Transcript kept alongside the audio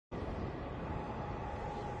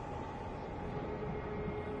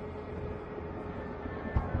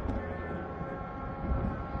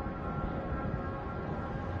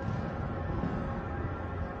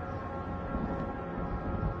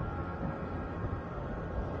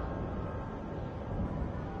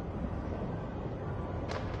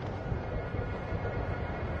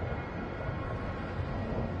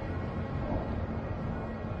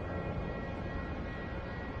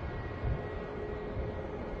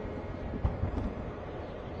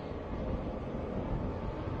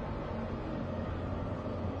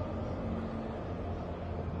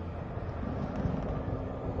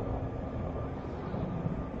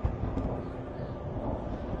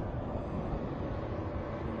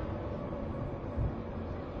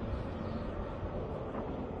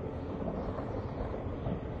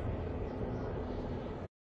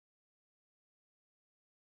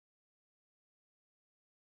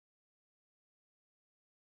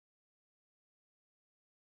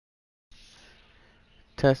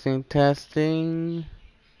Testing, testing.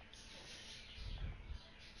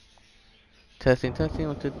 Testing, testing.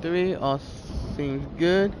 1, 2, 3. All seems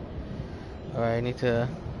good. Alright, I need to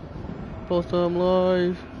post them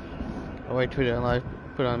live. Oh, wait, tweet it live.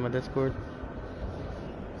 Put it on my Discord.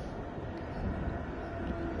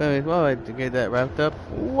 But anyways, while I get that wrapped up,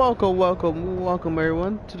 welcome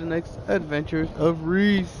everyone to the next adventures of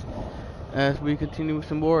Reese. As we continue with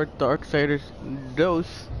some more Darksiders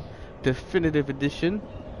Dose Definitive Edition.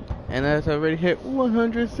 And as I already hit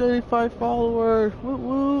 175 followers. Woo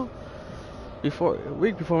woo. A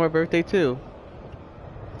week before my birthday too.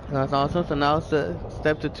 And that's awesome. So now it's a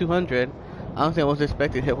step to 200. Honestly, I wasn't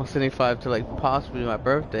expecting to hit 175 to like possibly my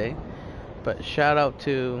birthday. But shout out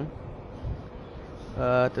to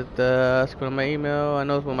let's go to my email. I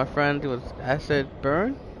know it's one of my friends. It was Acid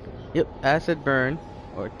Burn. Yep, Acid Burn.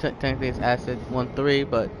 Or technically it's Acid 13,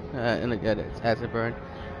 but in the edit it's Acid Burn.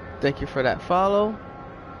 Thank you for that follow.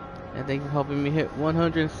 And thank you for helping me hit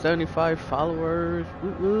 175 followers.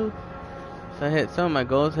 Woo woo. So I hit some of my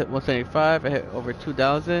goals, hit 175, I hit over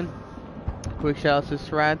 2,000. Quick shout out to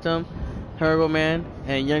Sratum, Herbo Man,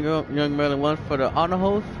 and Young Merlin 1 for the honor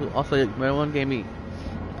host, who also Young Merlin 1 gave me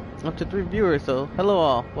up to 3 viewers. So hello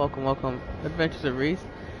all, welcome, Adventures of Reese.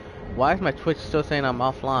 Why is my Twitch still saying I'm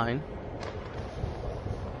offline?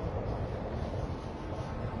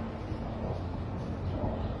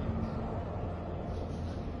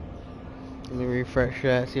 Let me refresh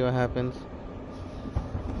that, see what happens.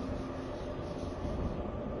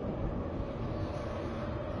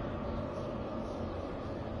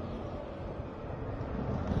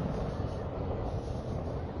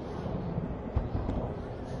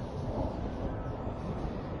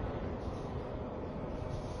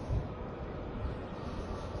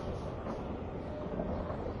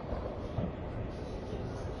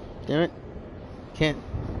 Damn it. Can't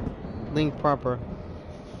link proper.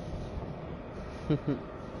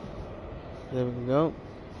 There we go.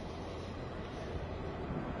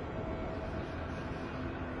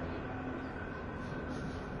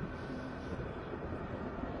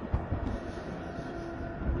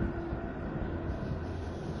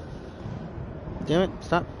 Damn it,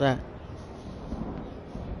 stop that.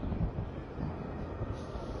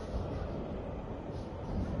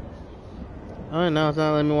 Oh no, it's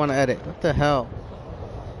not letting me want to edit. What the hell?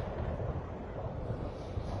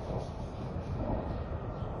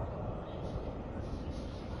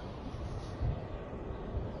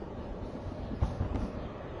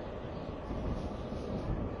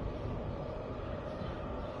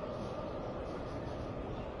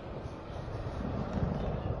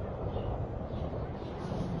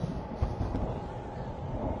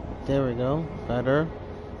 There we go. Better.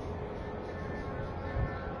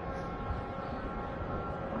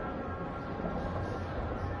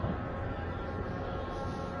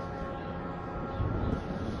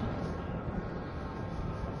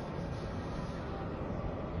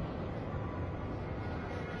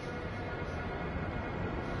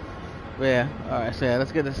 But yeah, alright, so yeah,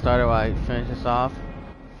 let's get this started while I finish this off.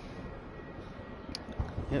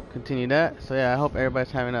 Yep, continue that. So yeah, I hope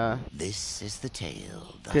everybody's having a This is the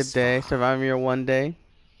tale good day, surviving your one day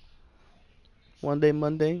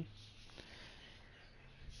Monday.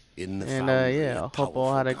 In the And foundry, yeah, a I hope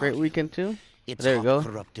all had a great guardian. weekend too. Its There we heart go.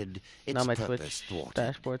 corrupted, its Now my purpose Twitch thwarted.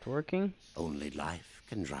 dashboard's working. Only life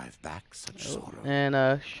can drive back such sorrow.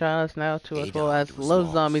 And shout outs now to as well Adad as was Love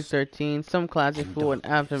lost, Zombies 13, Some Classic and Fool, and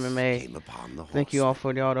After darkness MMA. came upon the Thank you all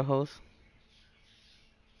for horsemen. the auto host.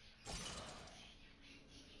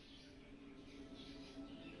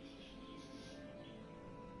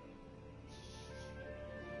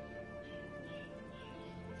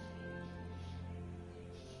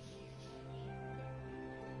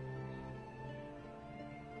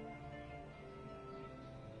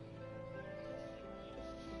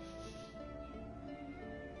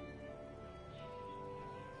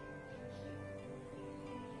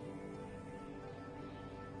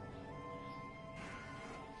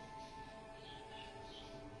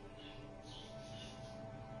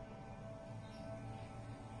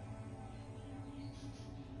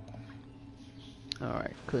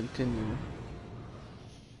 Alright, continue.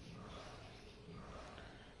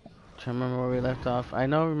 Trying to remember where we left off.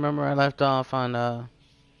 Remember I left off on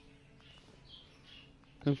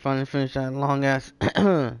we finally finished that long ass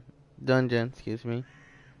dungeon, excuse me.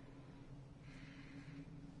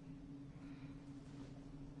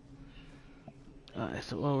 Alright,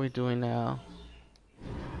 so what are we doing now?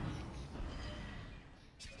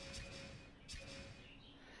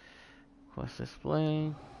 Quest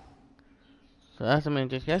display. So that's the main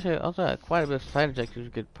objective. Actually, also had quite a bit of side objectives we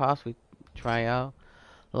could possibly try out.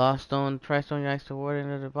 Lost Stone, Tristone asked the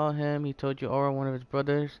warden about him. He told you Orin, one of his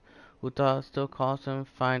brothers, who thought still calls him.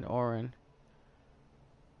 Find Orin.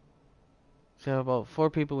 So about 4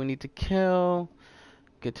 people we need to kill.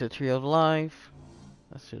 Get to the Tree of Life.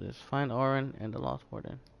 Let's do this. Find Orin and the Lost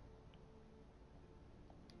Warden.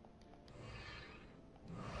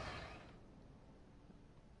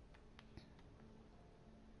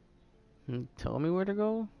 Tell me where to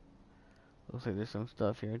go. Looks like there's some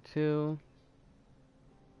stuff here too.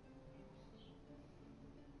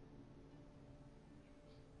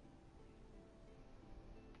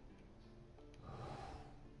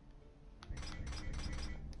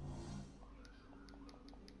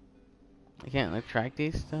 I can't like track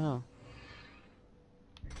these still.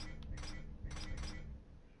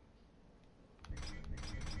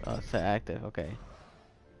 Oh, it's set active. Okay.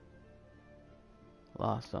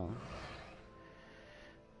 Lost Zone.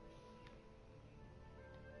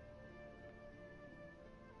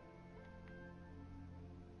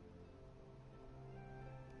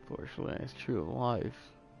 Fortunately, it's True of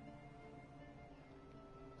Life.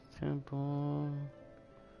 Temple.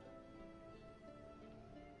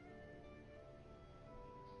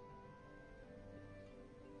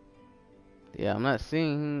 Yeah, I'm not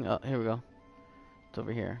seeing. Oh, here we go. It's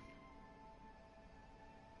over here.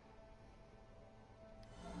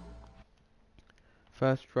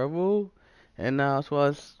 Fast travel. And now as well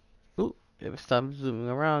as. Ooh, if it stops zooming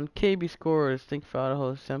around. KB scores. Think for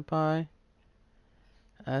Auto Senpai.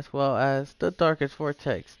 As well as the Darkest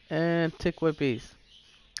Vortex. And Tick Whippies.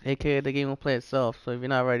 AKA the game will play itself. So if you're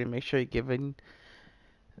not ready, make sure you give them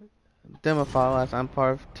a follow as I'm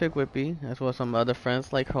part of Tick Whippy. As well as some other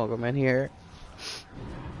friends like Hogerman here.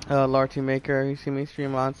 Larty Maker, you see me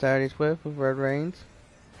stream on Saturdays with Red Rains.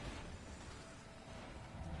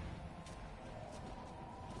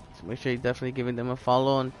 So make sure you definitely giving them a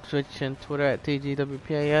follow on Twitch and Twitter at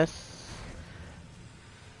TGWPAS.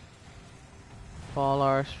 Follow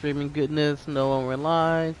our streaming goodness, know when we're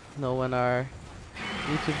live, know when our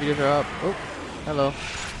YouTube videos are up. Oh, hello.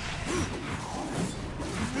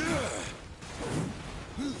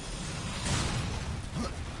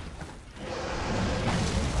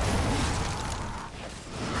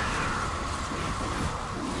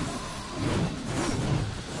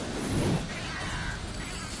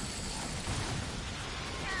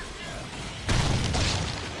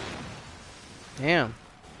 Damn.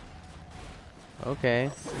 Okay.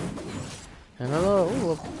 And hello.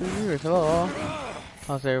 Ooh, 2 viewers. Hello all.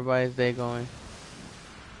 How's everybody's day going?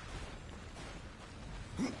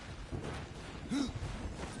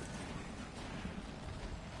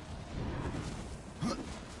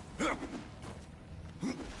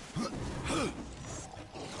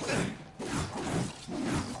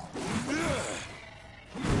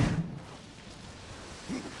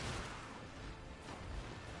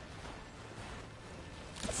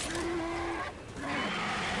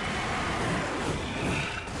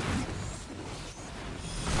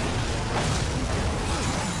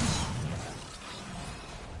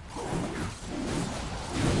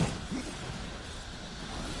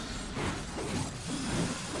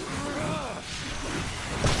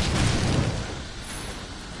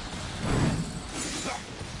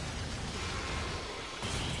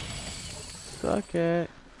 Suck it.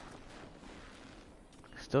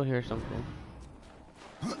 Still hear something.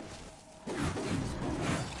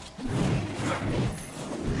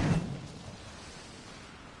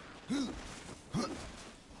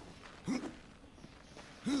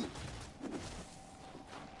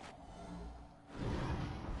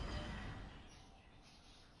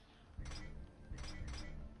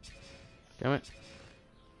 Damn it.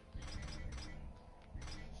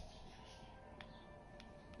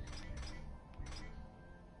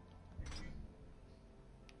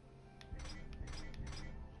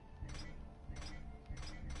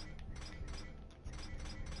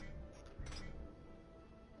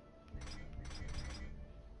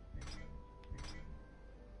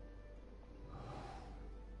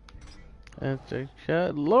 That's a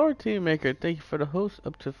chat. Lord Team Maker, thank you for the host.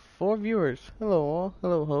 Up to 4 viewers. Hello all.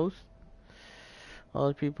 Hello host. All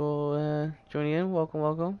the people joining in. Welcome,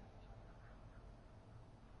 welcome.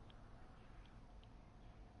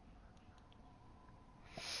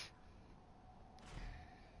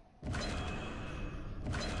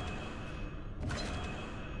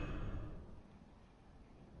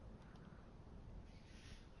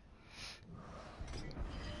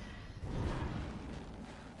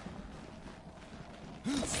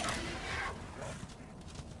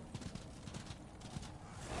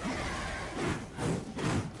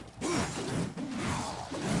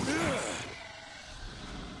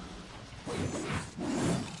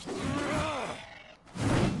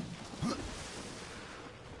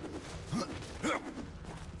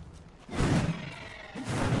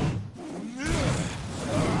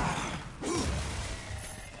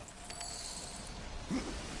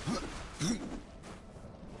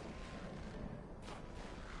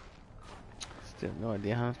 Still no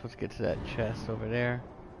idea how I'm supposed to get to that chest over there.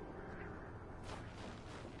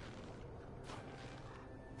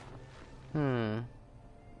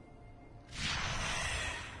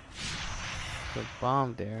 There's a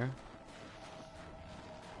bomb there.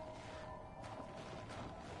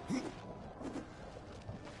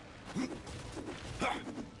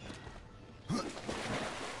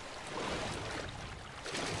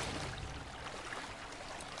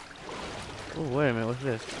 Oh, wait a minute, what's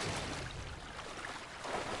this?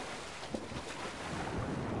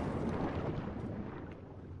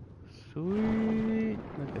 Sweet,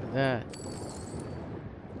 look at that.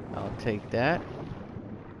 I'll take that.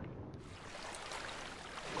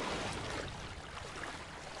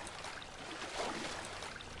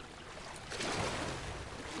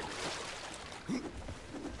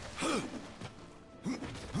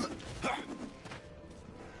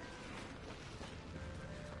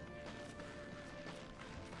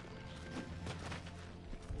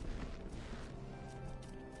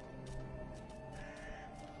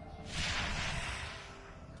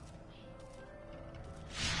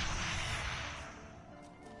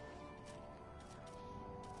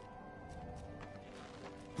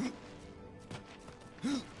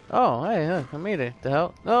 Oh, hey, look, I made it. The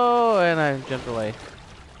hell? Oh, and I jumped away.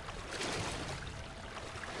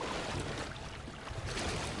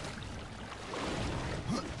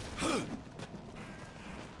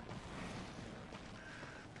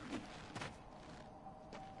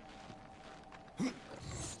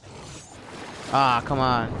 Ah, come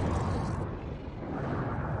on.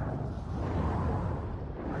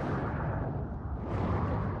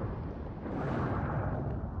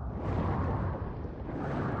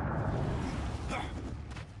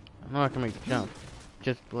 I know I can make the jump.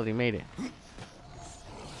 Just bloody made it.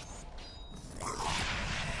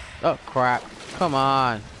 Oh, crap. Come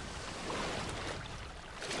on.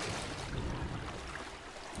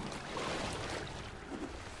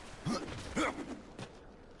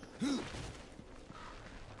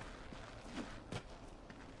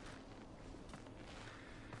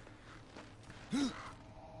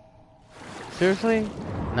 Seriously?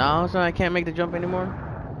 Now, so I can't make the jump anymore?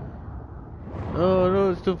 Oh,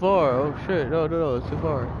 no, it's too far. Oh, shit. No, no, no, it's too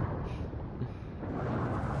far.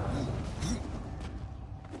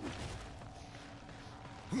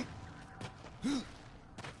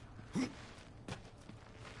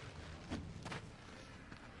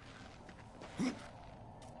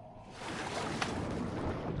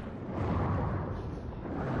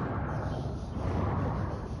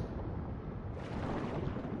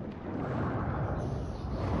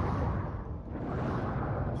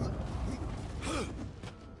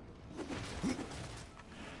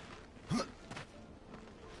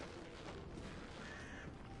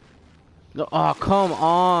 No, oh, come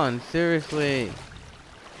on. Seriously.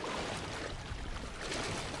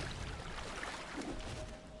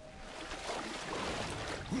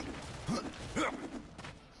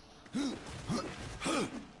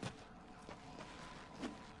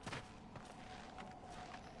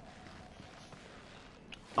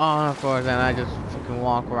 Oh, of course, and I just fucking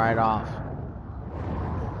walk right off.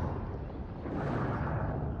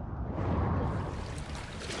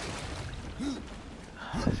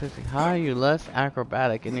 Seriously, how are you less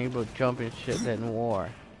acrobatic and able to jump and shit than war?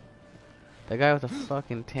 The guy with a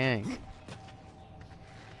fucking tank.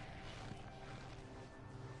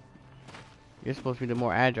 You're supposed to be the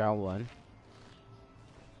more agile one.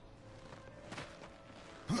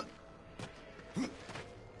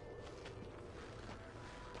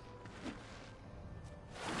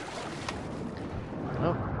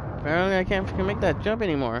 Nope. Apparently I can't fucking make that jump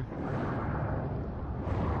anymore.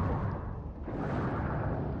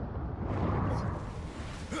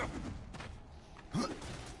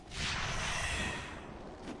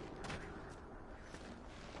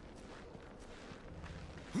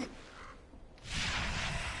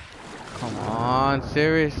 Come on,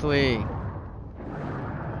 seriously.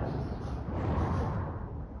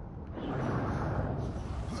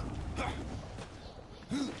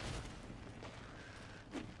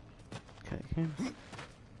 Okay.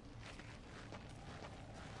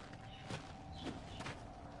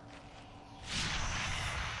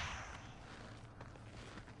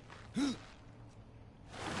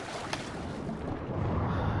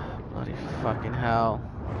 Bloody fucking hell.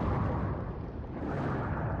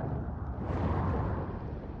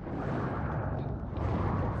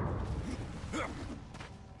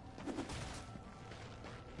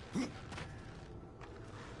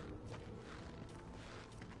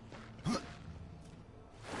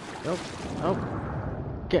 Nope, nope.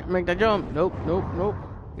 Can't make that jump. Nope, nope, nope.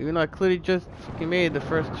 Even though I clearly just fucking made it the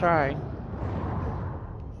first try.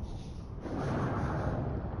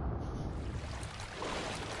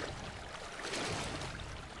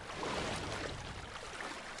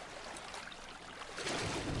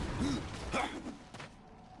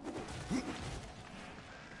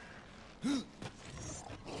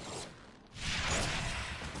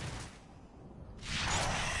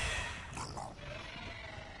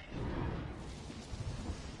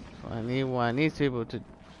 I need to be able to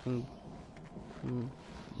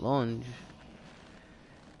lunge.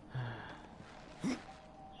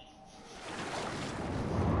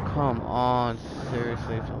 Come on,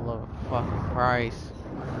 seriously, for the love of fucking Christ.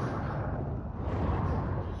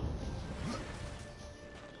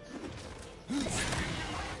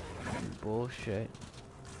 Bullshit.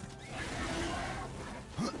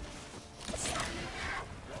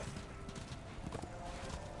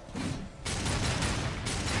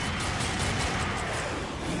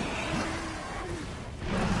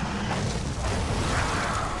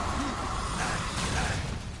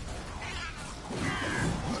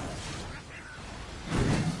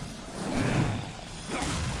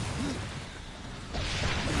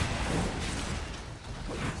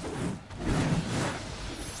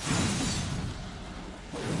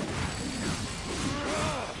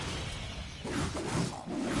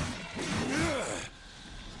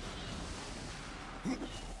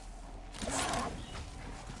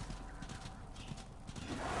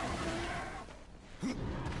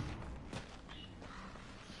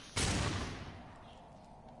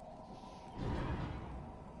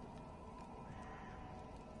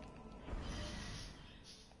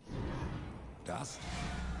 Dust?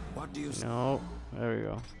 What do you No, there we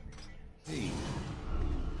go. see?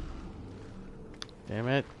 Damn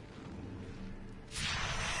it.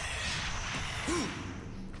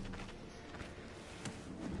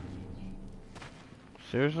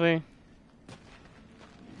 Seriously?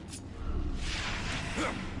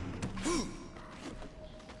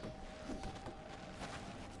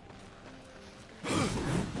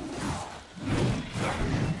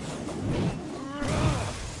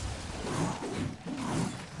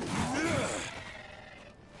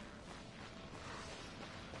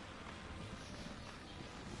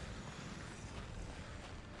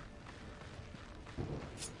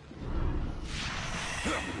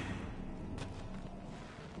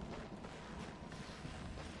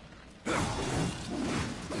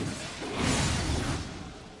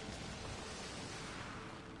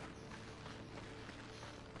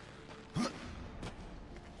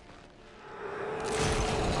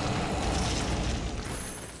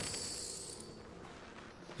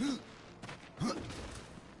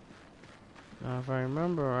 Now, if I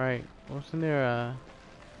remember right, wasn't there a...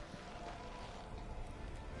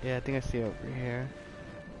 Yeah, I think I see it over here.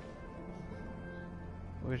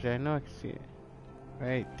 Which I know I can see it.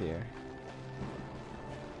 Right there.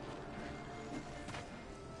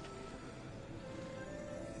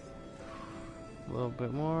 A little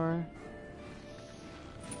bit more.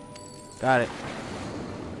 Got it.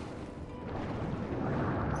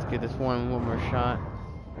 Let's get this one more shot.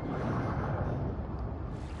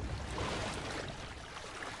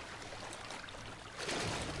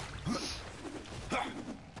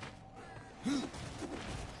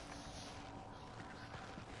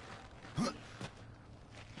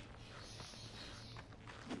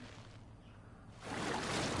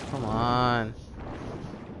 Come on.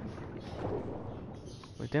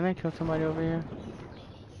 Wait, didn't I kill somebody over here?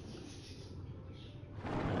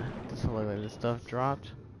 Doesn't look like this stuff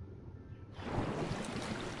dropped.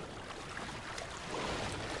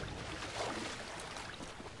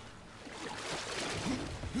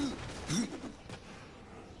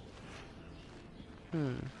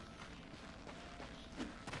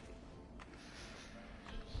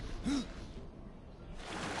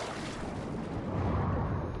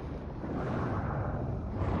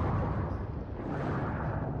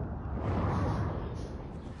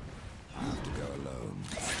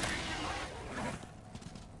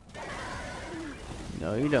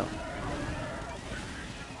 No, you don't.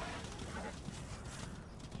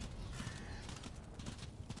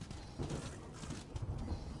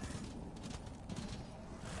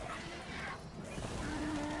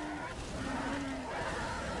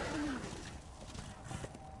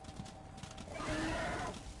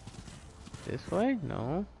 This way?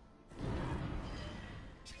 No.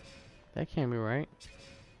 That can't be right.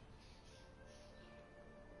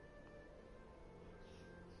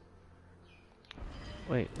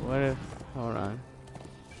 Wait, what if... Hold on.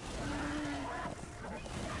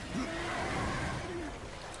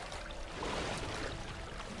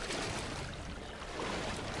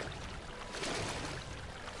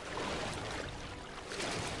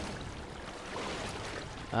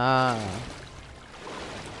 Ah.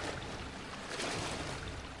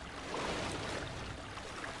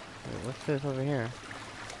 Wait, what's this over here?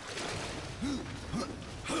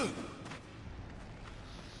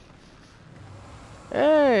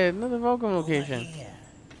 Hey, another Vulcan location. Here.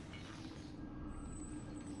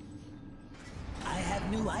 I have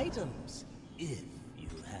new items, if you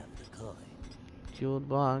have the coin. Jeweled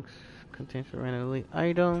box contains a random elite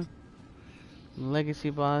item.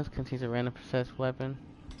 Legacy box contains a random possessed weapon.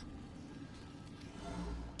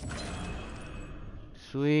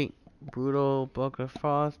 Sweet. Brutal Book of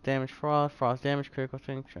Frost. Damage Frost. Frost damage. Critical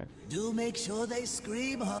strength check. Do make sure they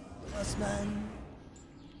scream, Horseman.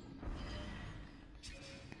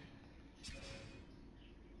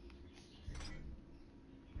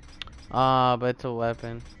 Ah, but it's a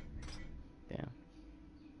weapon. Damn.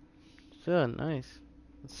 Still nice.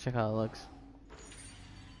 Let's check how it looks.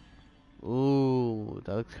 Ooh,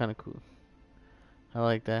 that looks kind of cool. I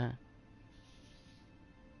like that.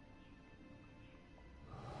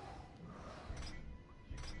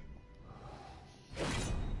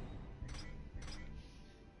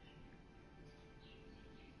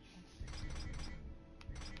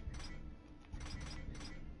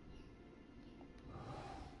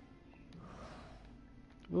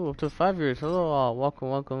 Ooh, up to 5 years. Hello all. Welcome,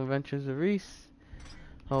 welcome, Adventures of Reese.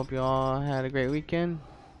 Hope you all had a great weekend.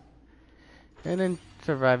 And then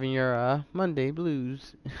surviving your Monday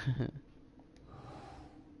blues.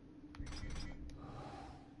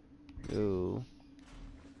 Ooh.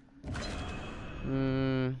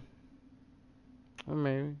 Or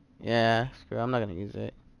maybe. Yeah, screw it, I'm not gonna use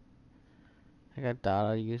it. I doubt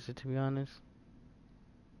I'll use it, to be honest.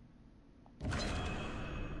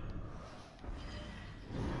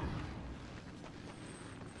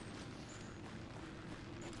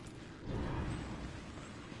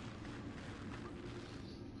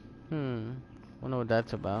 Wonder what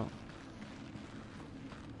that's about.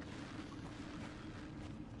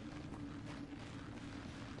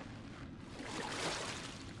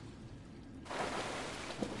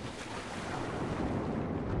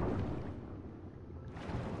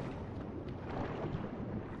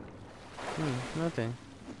 Nothing.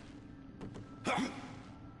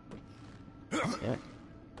 Yeah.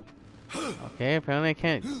 Okay, apparently I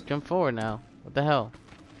can't jump forward now. What the hell?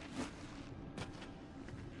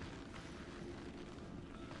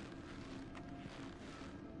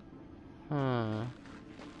 Huh.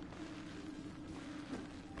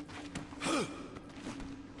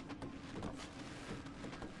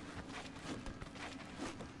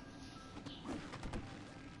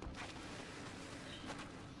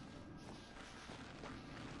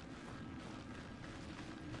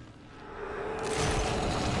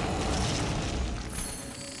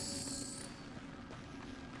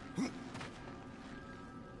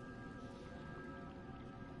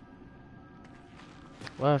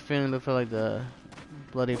 Well, I have a feeling they feel like the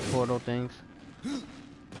bloody portal things. So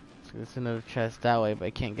it's another chest that way, but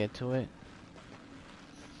I can't get to it.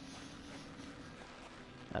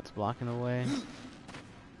 That's blocking the way.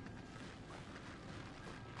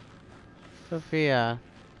 Sophia.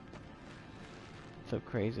 So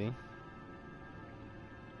crazy.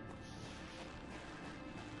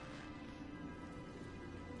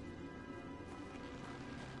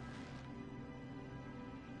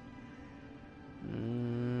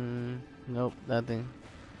 Nope, nothing.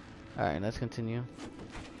 Alright, let's continue.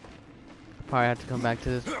 Probably have to come back to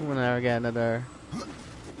this when I get another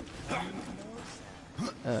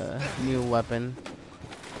new weapon.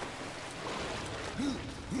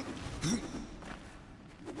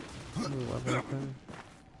 New weapon.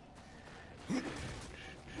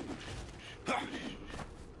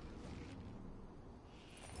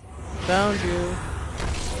 Found you.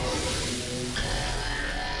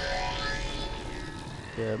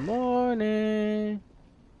 Good morning.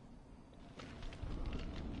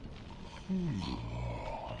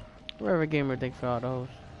 Wherever gamer thanks for all those.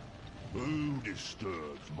 Who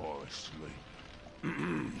disturbs my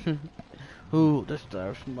sleep? Who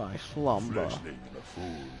disturbs my slumber? Listening the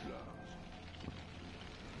fool's laws.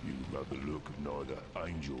 You have the look of neither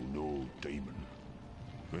angel nor demon.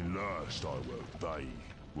 When last I were they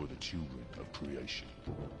were the children of creation.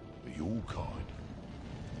 But your kind,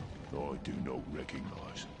 I do not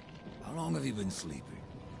recognize. How long have you been sleeping?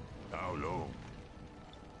 How long?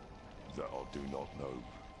 That I do not know.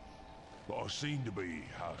 But I seem to be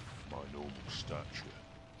half my normal stature.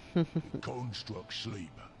 The construct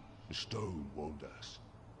sleep, the stone wonders.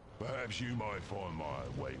 Perhaps you might find my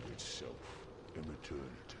wayward self and return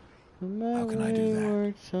it to me. How can I do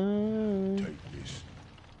that? Take this.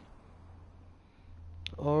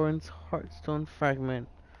 Orange Heartstone Fragment.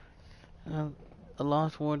 A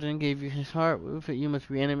lost warden gave you his heart. With it, you must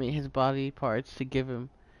reanimate his body parts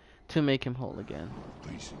to make him whole again.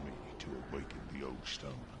 Piece of me to awaken the old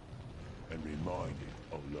stone and remind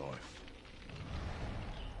it of life.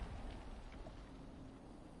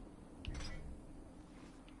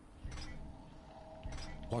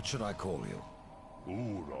 What should I call you?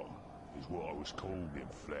 AoR is what I was called in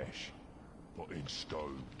flesh, but in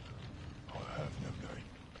stone, I have no name.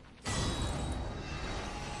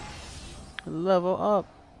 Level up.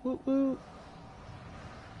 Woo woo.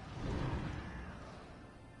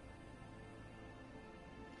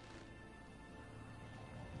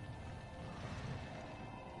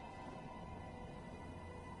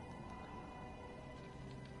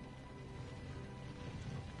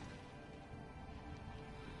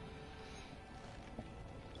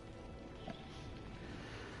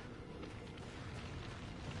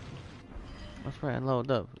 That's right, I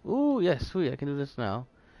loaded up. Ooh, yes, sweet, I can do this now.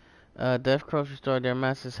 Death Crows restore their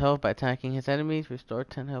master's health by attacking his enemies. Restore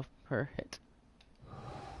 10 health per hit.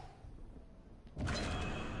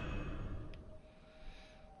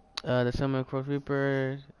 The Summon Crows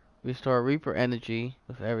Reaper restore Reaper energy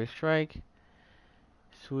with every strike.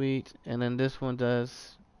 Sweet. And then this one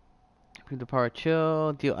does the power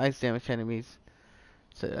chill, deal ice damage to enemies.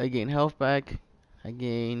 So I gain health back, I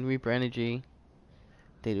gain Reaper energy,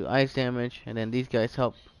 they do ice damage, and then these guys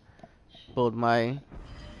help build my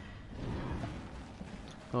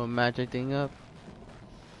little magic thing up.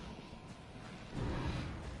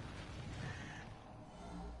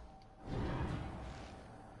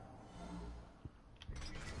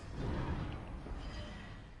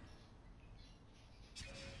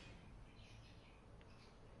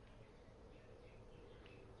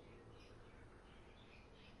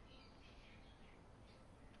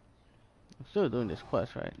 I'm still doing this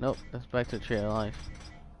quest, right? Nope, that's back to the Tree of Life.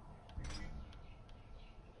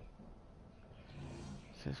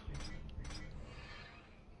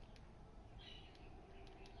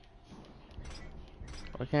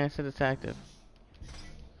 Why can't I set it's active?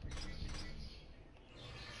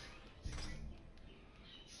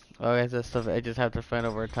 Oh, guys, that's stuff I just have to find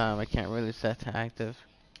over time. I can't really set to active.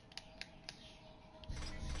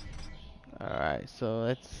 Alright, so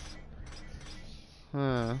let's...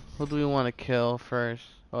 who do we want to kill first?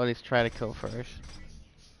 Or at least try to kill first.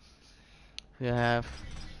 We have...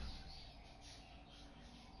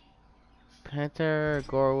 Panther,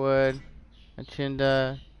 Gorewood,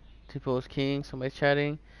 Achinda, Tipo's King, somebody's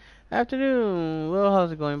chatting. Afternoon! Well,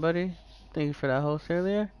 how's it going, buddy? Thank you for that host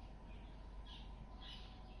earlier.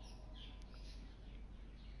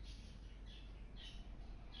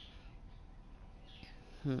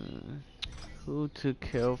 Who to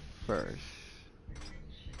kill first?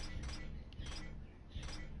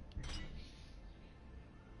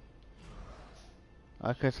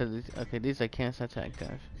 Okay, so these I can't set to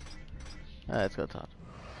active. Alright, let's go talk.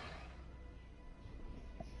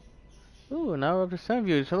 Ooh, now we're up to 7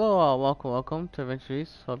 views. Hello all, welcome to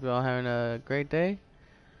Adventures. Hope you all having a great day.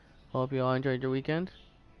 Hope you all enjoyed your weekend.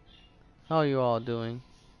 How are you all doing?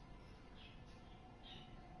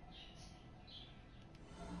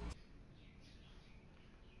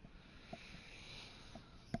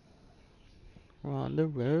 We're on the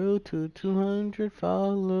road to 200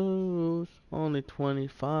 follows. Only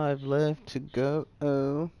 25 left to go.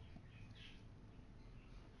 Oh.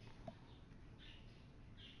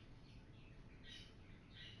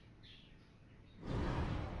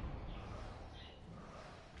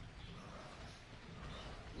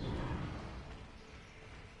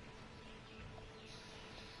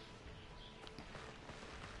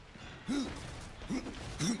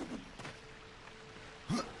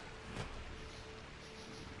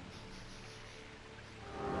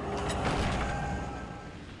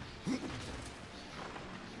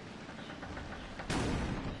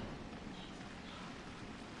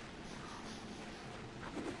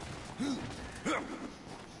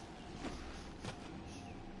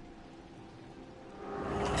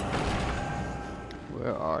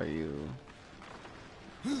 Where are you?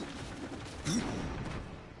 Not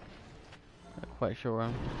quite sure where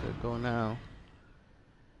I'm supposed to go now.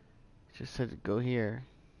 Just said to go here.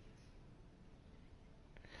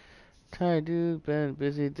 Tired dude, been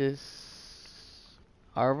busy this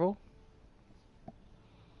Arvel?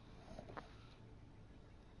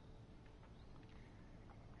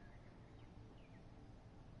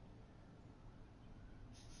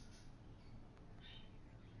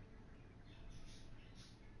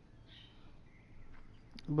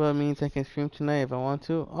 But it means I can stream tonight if I want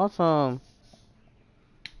to. Awesome!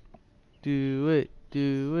 Do it,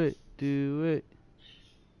 do it, do it.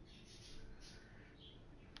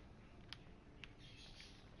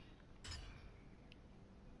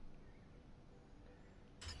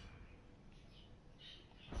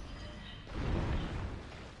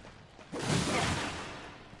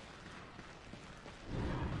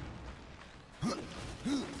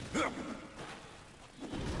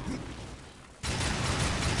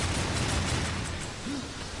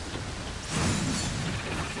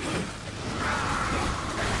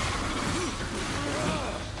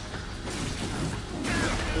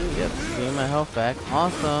 Yep, getting my health back.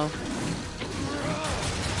 Awesome.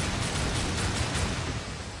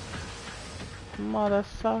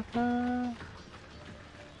 Motherfucker.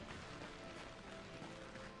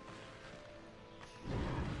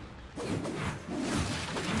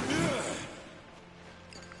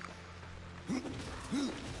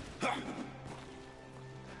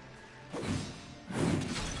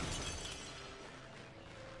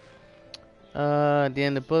 The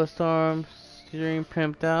end of Bulletstorm. Stream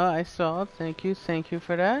pimped out. I saw. Thank you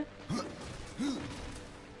for that.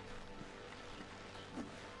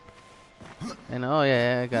 And oh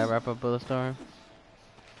yeah, I gotta wrap up Bulletstorm.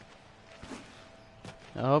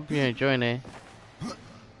 I hope you're enjoying it.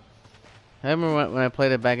 I remember when I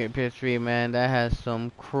played it back at PS3, man, that has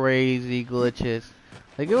some crazy glitches.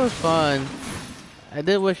 Like, it was fun. I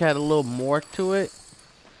did wish I had a little more to it.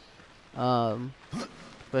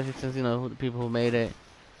 Especially since, you know, the people who made it.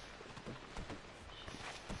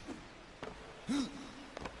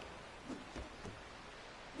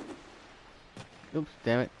 Oops,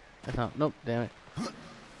 damn it. That's not, nope, damn it.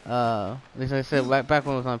 At least I said back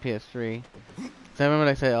when it was on PS3. So I remember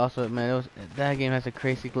I said also, man, that game has some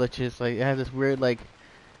crazy glitches. Like, it has this weird, like,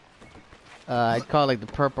 I'd call it like the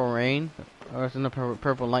purple rain, or it's in the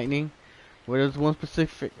purple lightning, where there's one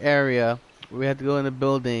specific area where we had to go in the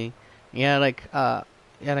building. You had like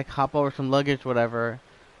hop over some luggage, whatever.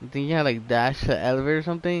 And then you had like dash the elevator or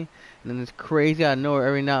something, and then it's crazy out of nowhere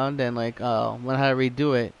every now and then, like when I had to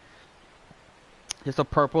redo it, just a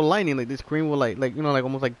purple lightning, like the screen will like you know, like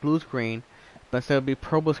almost like blue screen, but instead of be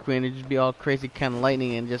purple screen, it'd just be all crazy kind of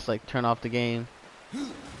lightning and just like turn off the game.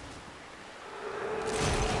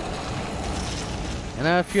 And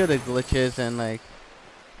I have a few other glitches, and like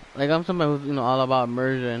I'm somebody who's, you know, all about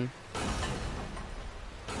immersion.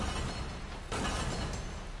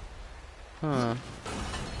 Huh.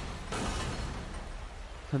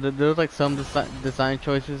 So there's like some design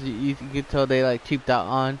choices you could tell they like cheaped out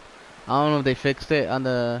on. I don't know if they fixed it on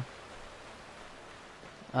the.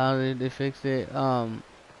 They fixed it on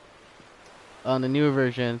the newer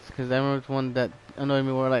versions, because I remember one that annoyed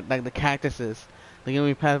me were like the cactuses. Like, you know, when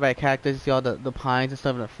you pass by a cactus, you see all the pines and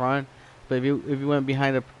stuff in the front. But if you went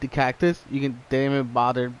behind the cactus, they didn't even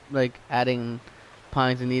bother like adding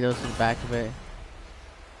pines and needles to the back of it.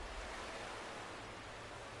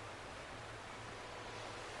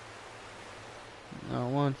 No,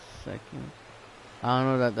 1 second. I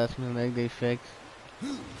don't know that's something like they fixed.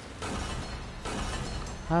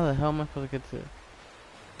 How the hell am I supposed to get to?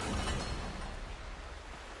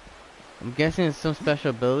 I'm guessing it's some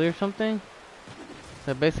special ability or something.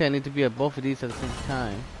 So basically I need to be at both of these at the same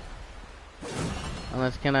time.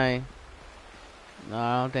 Unless, can I? No,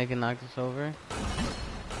 I don't think I can knock this over.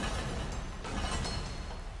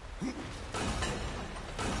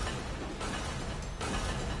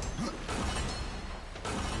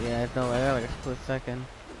 Yeah, there's no way. I got like a split second.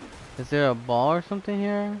 Is there a ball or something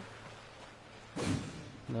here?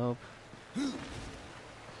 Nope. There's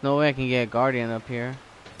no way I can get a guardian up here.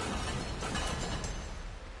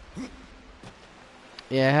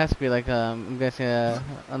 Yeah, it has to be like I'm guessing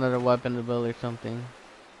another weapon ability or something.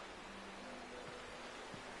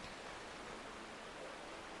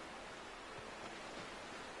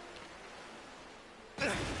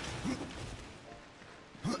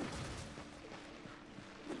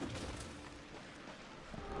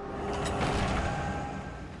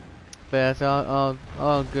 But yeah, it's all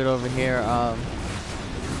good over here.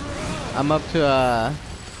 I'm up to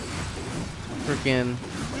freaking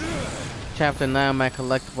chapter 9 on my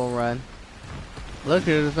collectible run.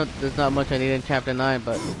 Luckily, there's not much I need in chapter 9,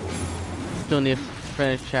 but still need to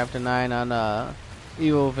finish chapter 9 on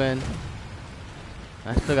Eoven.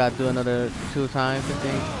 I still gotta do another 2 times, I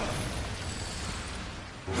think.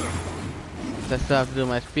 So I still have to do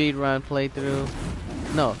my speed run playthrough.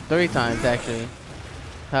 No, 3 times actually.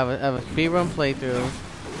 Have a speed run playthrough.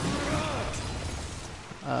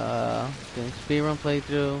 Speed run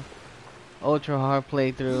playthrough. Ultra hard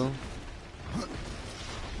playthrough.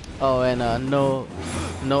 Oh, and no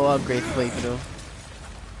upgrades playthrough.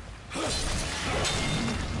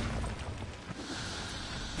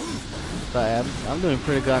 But I'm doing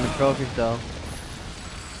pretty good on the trophies though.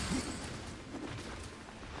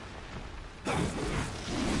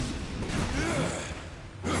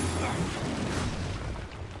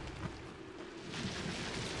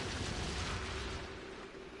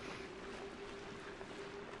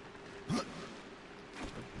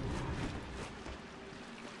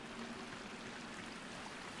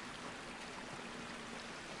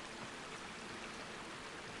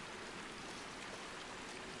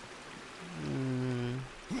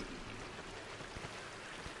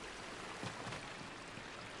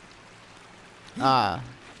 Ah.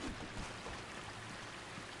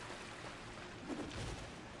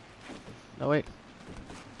 No, wait.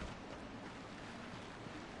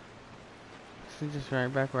 Is it just right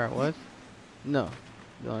back where I was? No.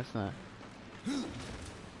 No, it's not.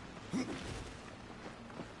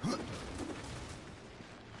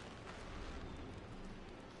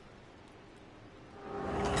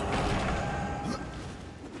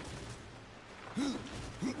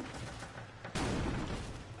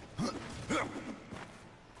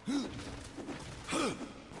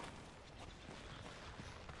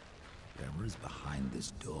 There is behind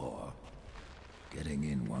this door. Getting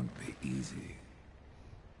in won't be easy.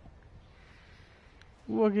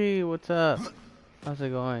 Woogie, what's up? How's it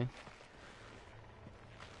going?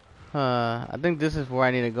 I think this is where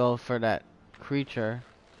I need to go for that creature.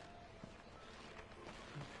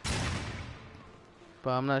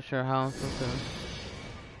 But I'm not sure how I'm supposed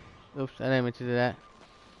to... Oops, I didn't mean to do that.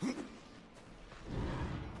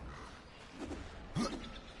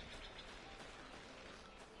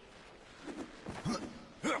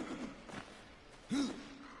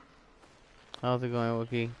 How's it going,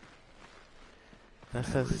 Wookie? That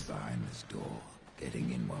There is says... behind this door.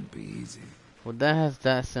 Getting in won't be easy. Well, that has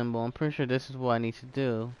that symbol. I'm pretty sure this is what I need to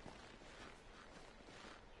do.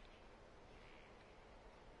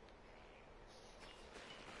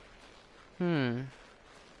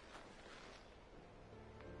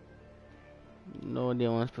 No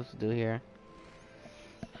idea what I'm supposed to do here.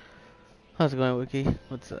 How's it going, Wiki?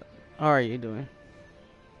 What's up? How are you doing?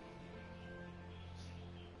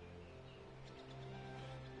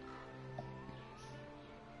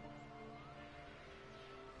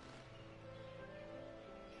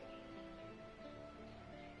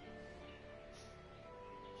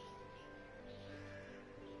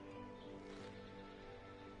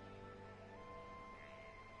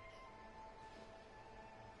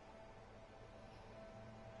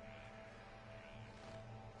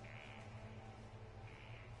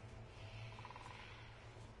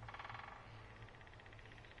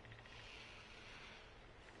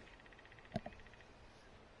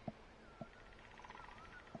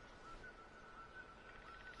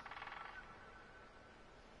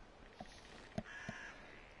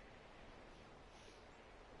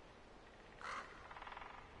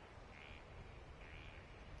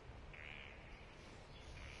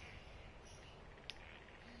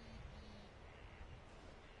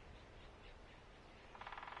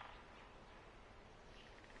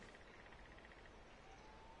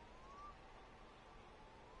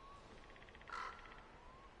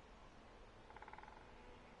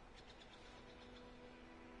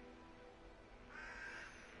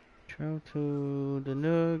 Travel to the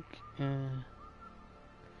Nook and...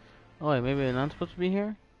 Oh wait, maybe I'm not supposed to be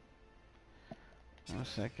here? 1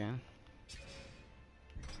 second.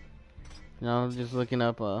 No, I'm just looking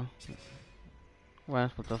up where I'm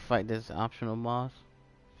supposed to fight this optional boss.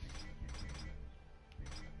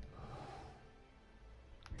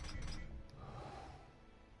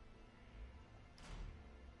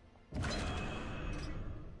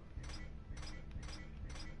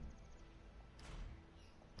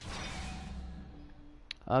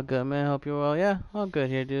 All good, man. Hope you're well. Yeah, all good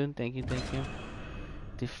here, dude. Thank you, thank you.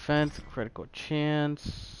 Defense, critical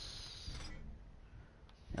chance.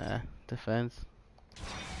 Defense.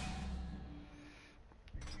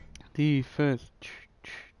 Defense.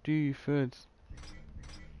 Defense.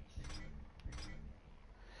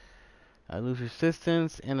 I lose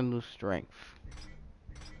resistance and I lose strength.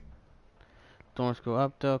 Thorns go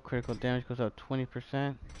up though. Critical damage goes up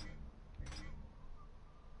 20%.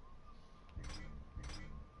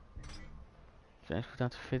 Strength goes down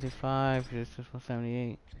to 55. Resistance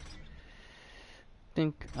 178.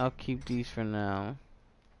 Think I'll keep these for now.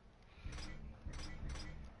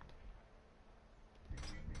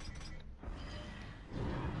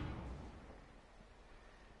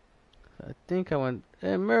 I think I went.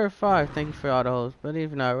 Mirror 5, thank you for all the hosts. But if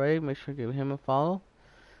you're not ready, make sure to give him a follow.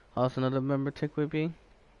 Also, another member tick would be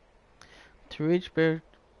to reach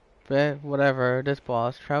whatever this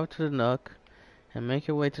boss. Travel to the Nook and make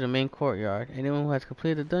your way to the main courtyard. Anyone who has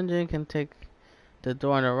completed the dungeon can take the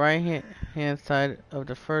door on the right hand side of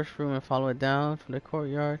the first room and follow it down from the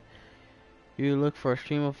courtyard. You look for a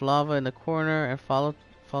stream of lava in the corner and follow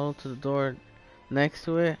to the door next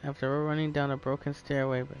to it after running down a broken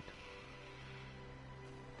stairway.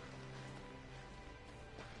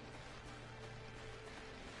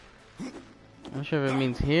 I'm not sure if it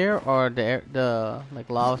means here or the like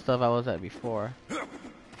lava stuff I was at before.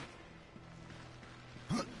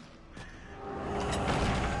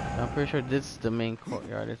 I'm pretty sure this is the main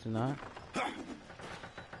courtyard, is it not?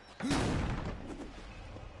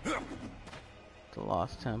 The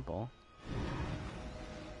Lost Temple.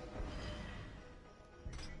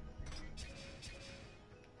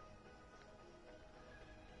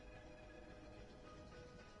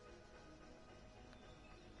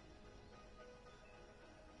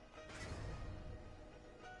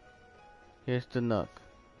 Here's the Nook.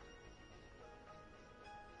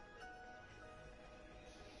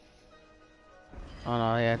 Oh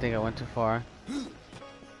no, yeah, I think I went too far.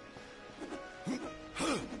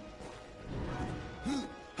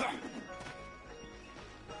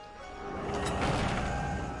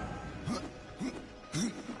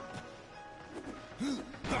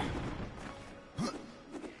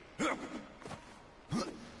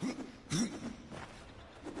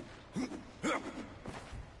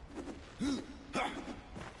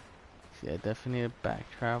 See, I definitely need back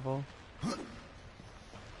travel.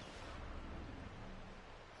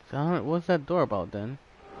 So I don't, what's that door about then?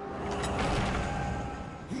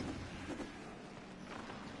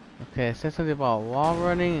 Okay, it says something about wall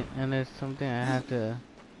running, and there's something I have to.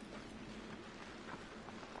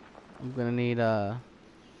 I'm gonna need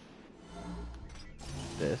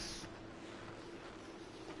this.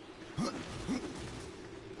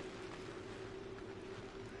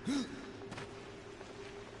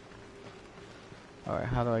 Alright,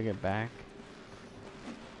 how do I get back?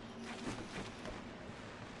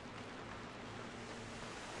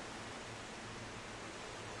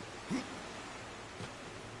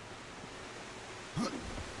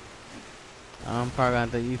 I'm probably gonna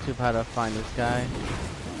have to YouTube how to find this guy.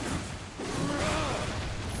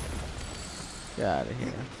 Get out of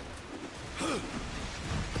here.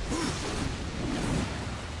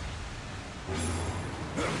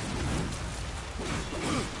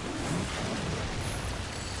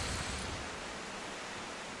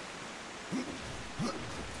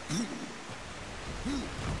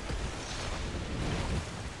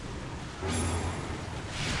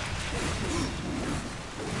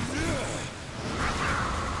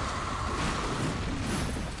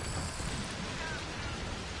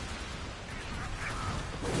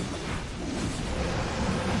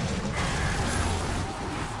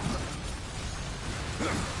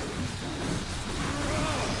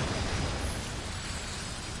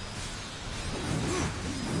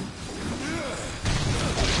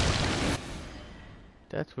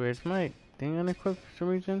 That's weird. Is my thing unequipped for some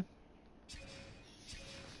reason?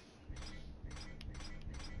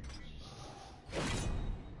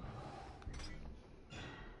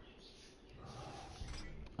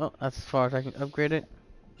 Oh, that's as far as I can upgrade it.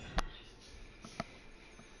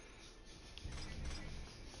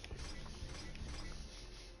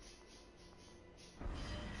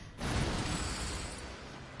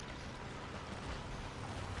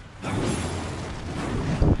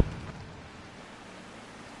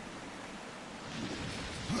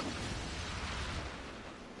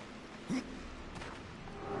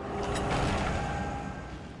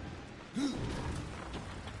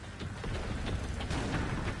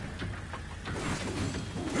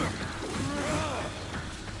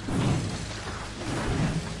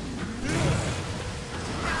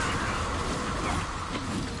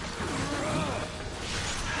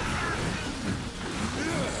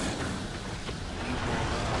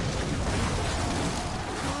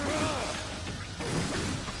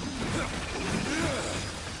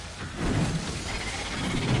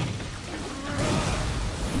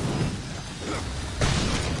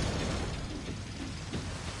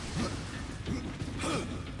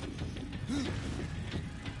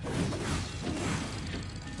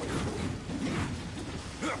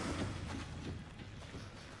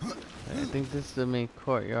 I think this is the main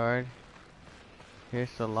courtyard. Here's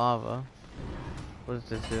the lava. What does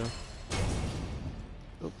this do?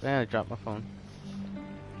 Oop, and I dropped my phone.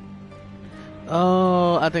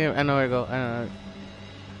 Oh, I think I know where to go. I know.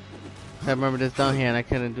 I remember this down here and I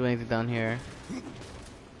couldn't do anything down here.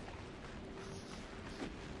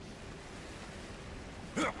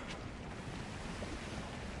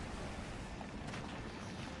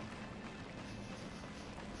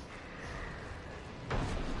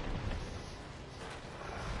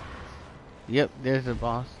 Yep, there's the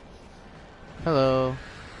boss. Hello.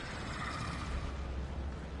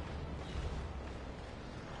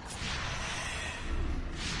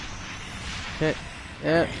 Shit.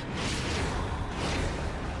 Yep.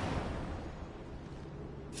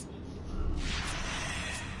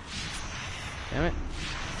 Damn it.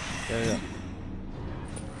 There we go.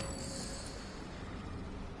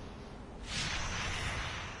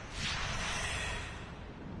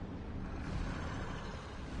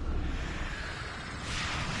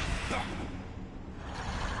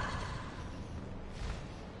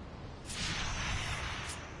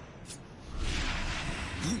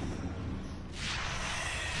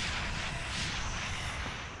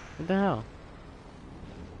 What the hell?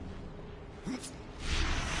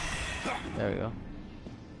 There we go.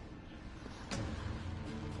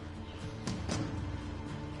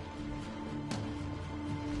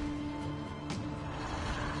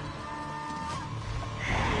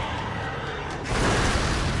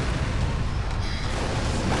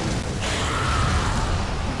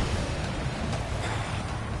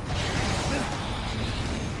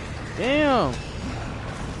 Damn!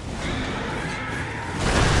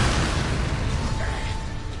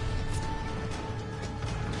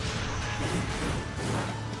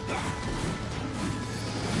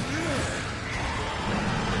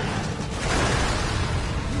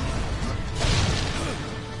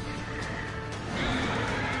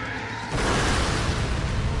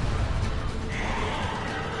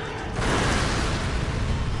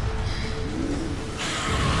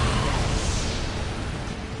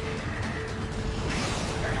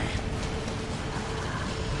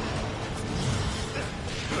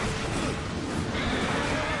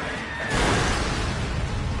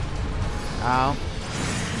 Ow.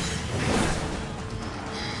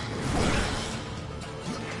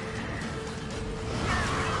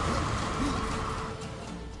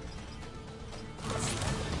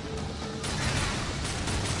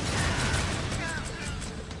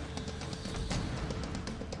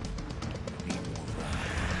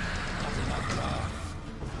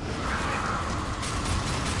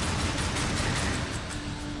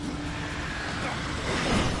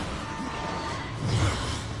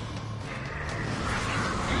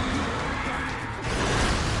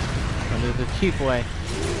 The cheap way.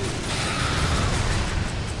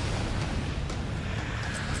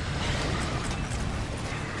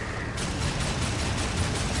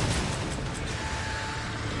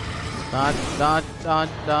 Dodge, dodge, dodge,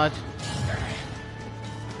 dodge.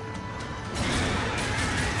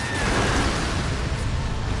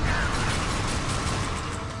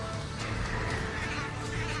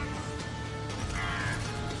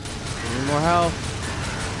 Need more health.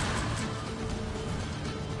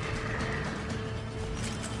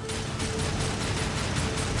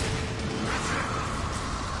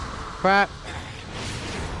 Crap.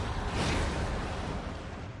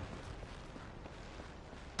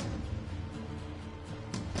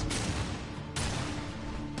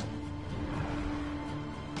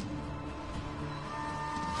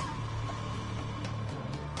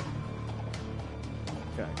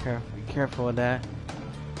 Be careful with that.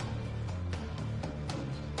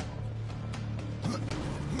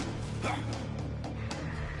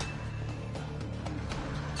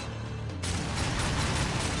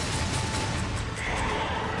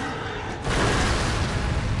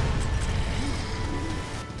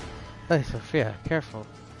 Hey, Sophia, careful.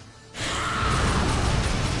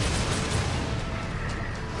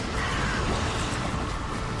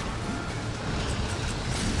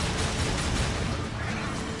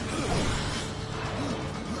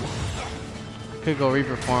 Could go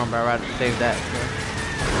Reaper farm, but I'd rather save that. So.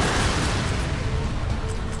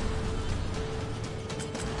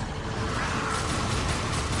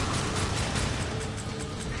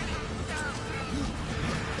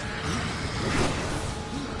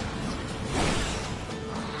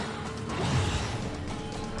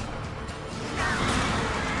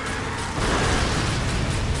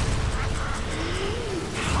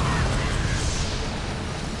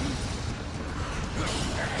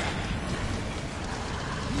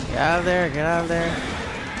 Get out of there, get out of there.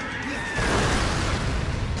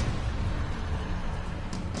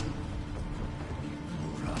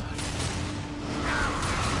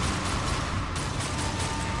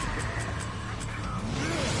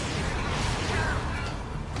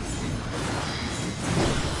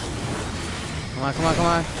 Come on, come on, come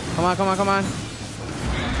on. Come on, come on, come on.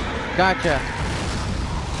 Gotcha.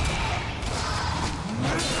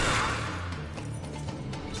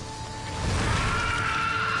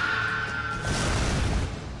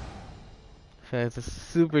 It's a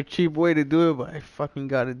super cheap way to do it, but I fucking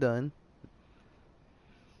got it done.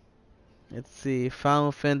 Let's see. Found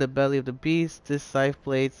within the belly of the beast. This scythe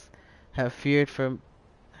blades have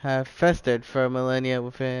festered for millennia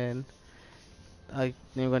within. I'm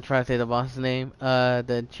gonna try to say the boss's name. The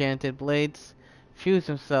enchanted blades fuse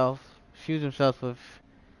themselves with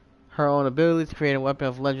her own abilities to create a weapon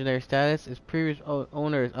of legendary status. Its previous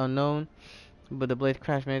owner is unknown, but the blade's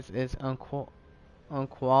craftsmanship is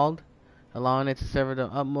unqualled, allowing it to serve the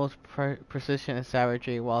utmost precision and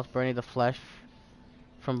savagery whilst burning the flesh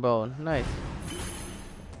from bone. Nice.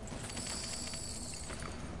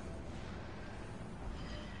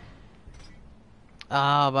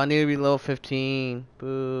 Ah, but I need to be level 15.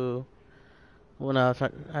 Boo. Well, no,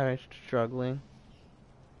 I'm struggling.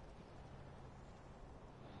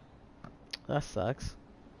 That sucks.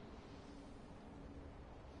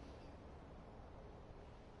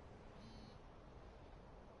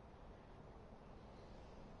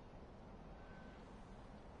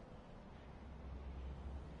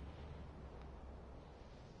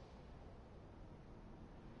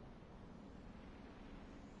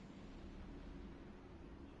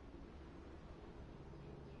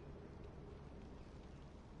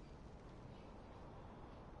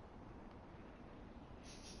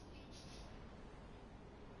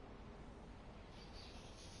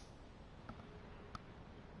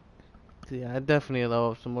 So yeah, I definitely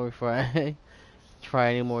level up some more before I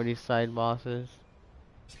try any more of these side bosses.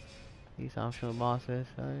 These optional bosses.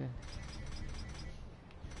 Oh,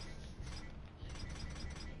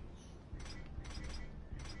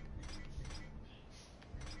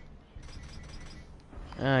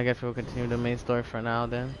 yeah. I guess we'll continue the main story for now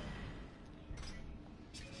then.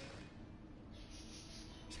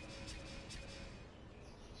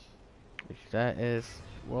 Which that is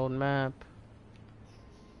world map.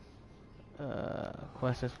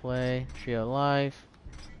 Quest display. Tree of life.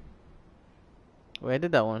 Wait, I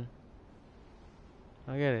did that one.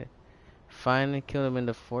 I get it. Find and kill him in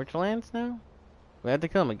the Forge Lands now? We have to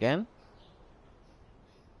kill him again?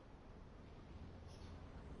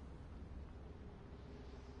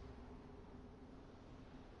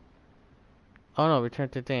 Oh no, return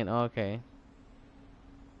to Dane. Oh, okay.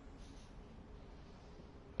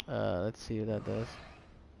 Let's see what that does.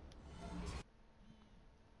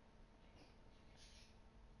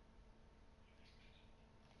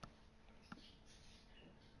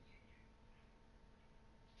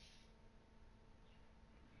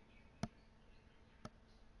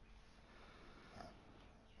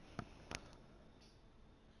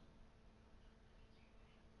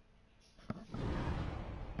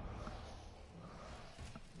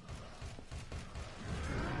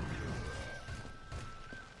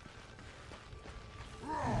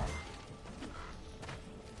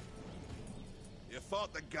 You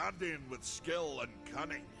fought the Guardian with skill and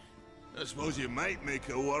cunning. I suppose you might make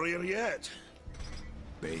a warrior yet.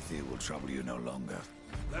 Beatty will trouble you no longer.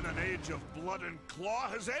 Then an age of blood and claw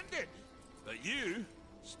has ended. But you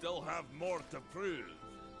still have more to prove.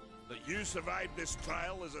 That you survived this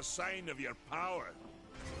trial is a sign of your power.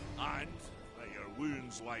 And that your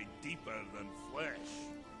wounds lie deeper than flesh.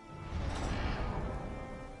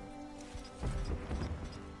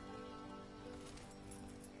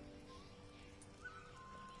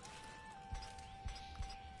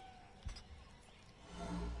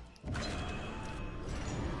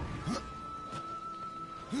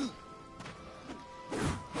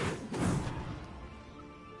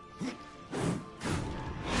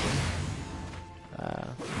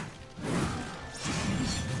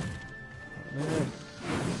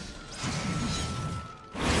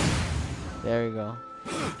 There we go.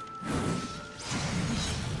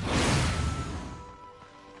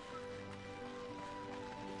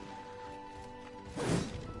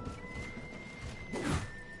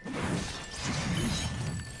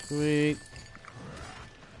 Sweet.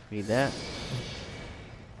 Read that.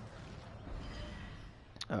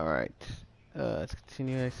 Alright. Let's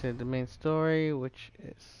continue. I said the main story, which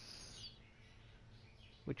is...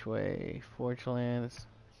 Which way? Forge Lands.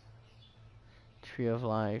 Tree of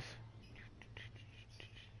Life.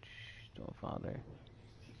 Stone Father.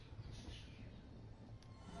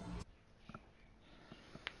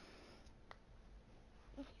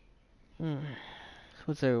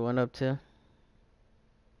 What's everyone up to?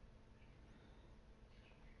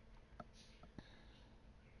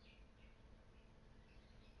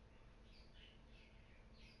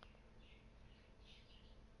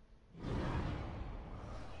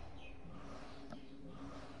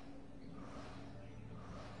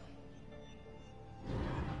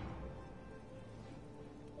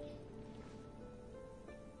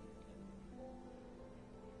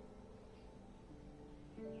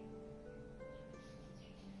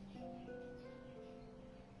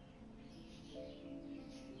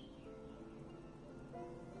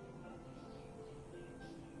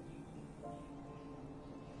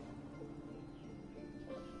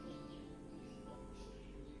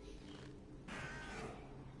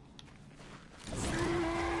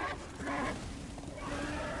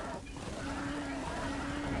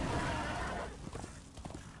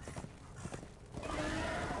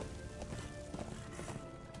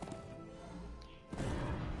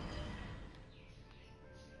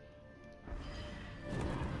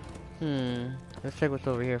 Let's check what's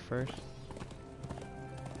over here first.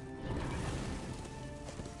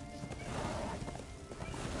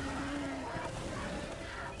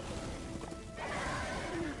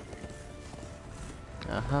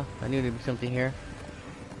 I knew there'd be something here.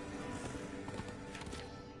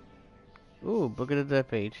 Ooh, Book of the Dead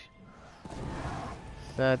page.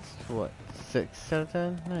 That's what, 6 out of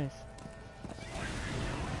 10? Nice.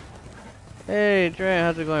 Hey, Trent,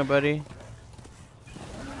 how's it going, buddy?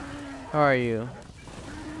 How are you?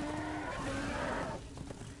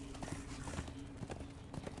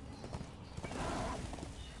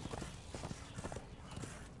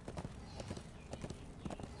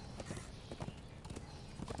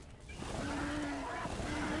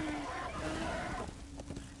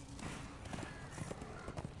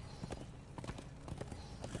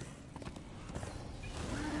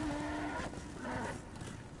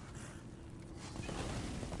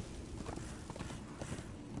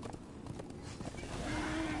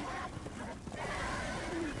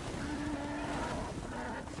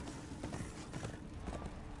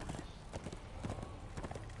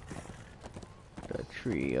 The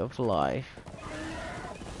Tree of Life.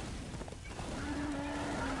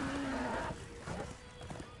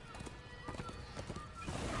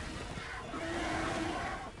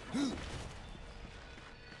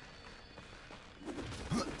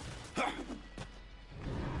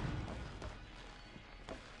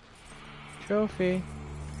 Trophy.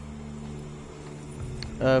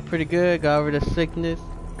 Pretty good. Got over the sickness.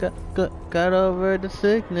 Got over the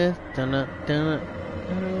sickness. Got over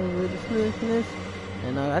the sickness.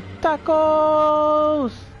 And I got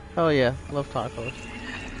tacos. Oh yeah, love tacos.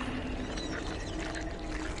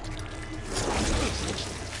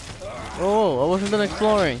 Oh, I wasn't done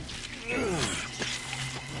exploring.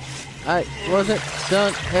 I wasn't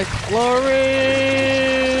done exploring.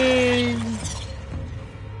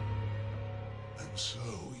 And so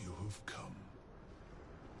you have come,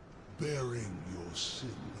 bearing your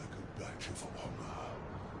sin like a badge of honor.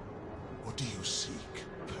 What do you seek,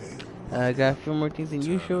 pale? I got a few more things than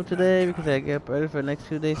usual today because I get ready for the next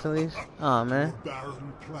 2 days at least. Aw, man. Your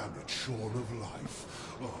barren planet shorn of life.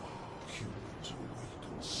 Oh, humans are weak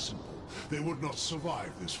and simple. They would not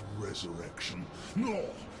survive this resurrection, nor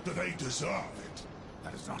do they deserve it.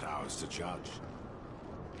 That is not ours to judge.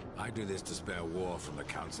 I do this to spare war from the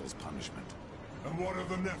Council's punishment. And what of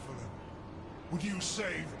the Nephilim? Would you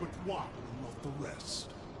save but one and not the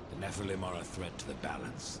rest? The Nephilim are a threat to the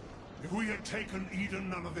balance. If we had taken Eden,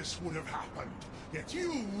 none of this would have happened. Yet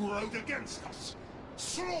you rode against us,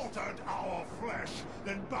 slaughtered our flesh,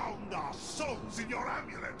 then bound our souls in your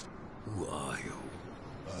amulet. Who are you?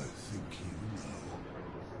 I think you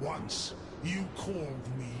know. Once, you called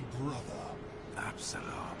me brother.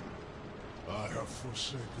 Absalom. I have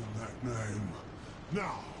forsaken that name.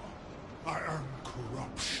 Now, I am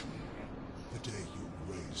corruption. The day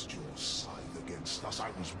you raised your scythe against us, I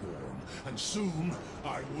was born, and soon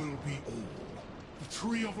I will be old. The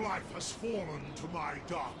tree of life has fallen to my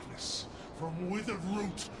darkness, from withered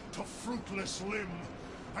root to fruitless limb,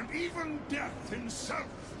 and even death himself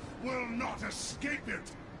will not escape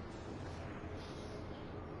it.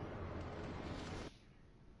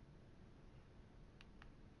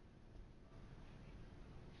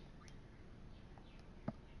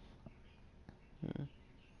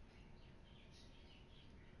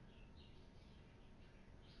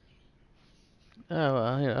 Oh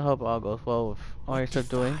well, I hope all goes well with all you're still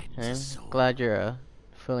doing, and glad you're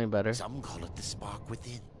feeling better. Some call it the spark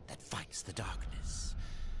within that fights the darkness,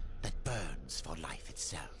 that burns for life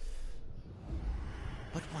itself.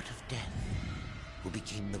 But what of Death, who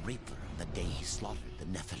became the Reaper on the day he slaughtered the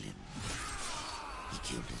Nephilim? He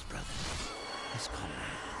killed his brothers, his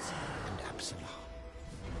comrades, and Absalom.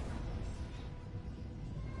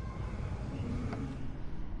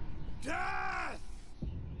 Death!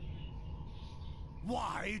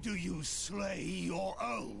 Why do you slay your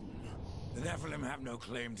own? The Nephilim have no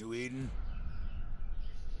claim to Eden.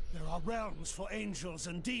 There are realms for angels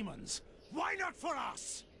and demons. Why not for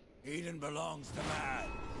us? Eden belongs to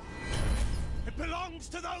man. It belongs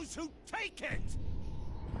to those who take it!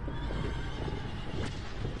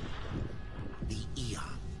 The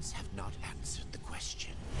eons have not answered the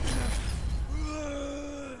question.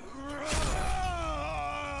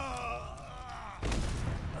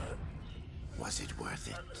 Was it worth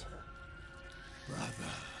it?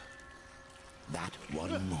 Brother. That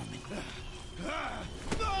one moment.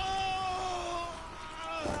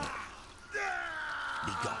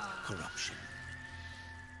 Begot corruption.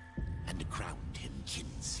 And crowned him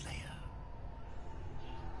Kinslayer.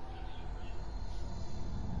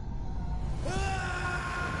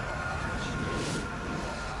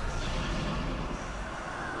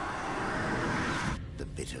 The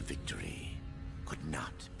bitter victory could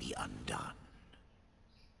not be undone.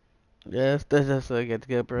 Yes, that's just like get to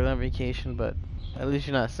get a on vacation, but at least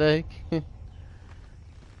you're not sick.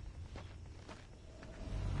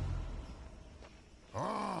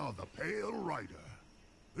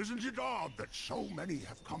 Isn't it odd that so many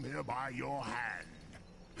have come here by your hand?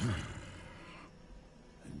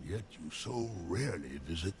 And yet you so rarely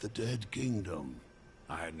visit the Dead Kingdom.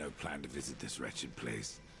 I had no plan to visit this wretched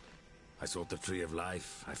place. I sought the Tree of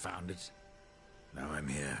Life, I found it. Now I'm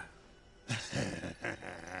here.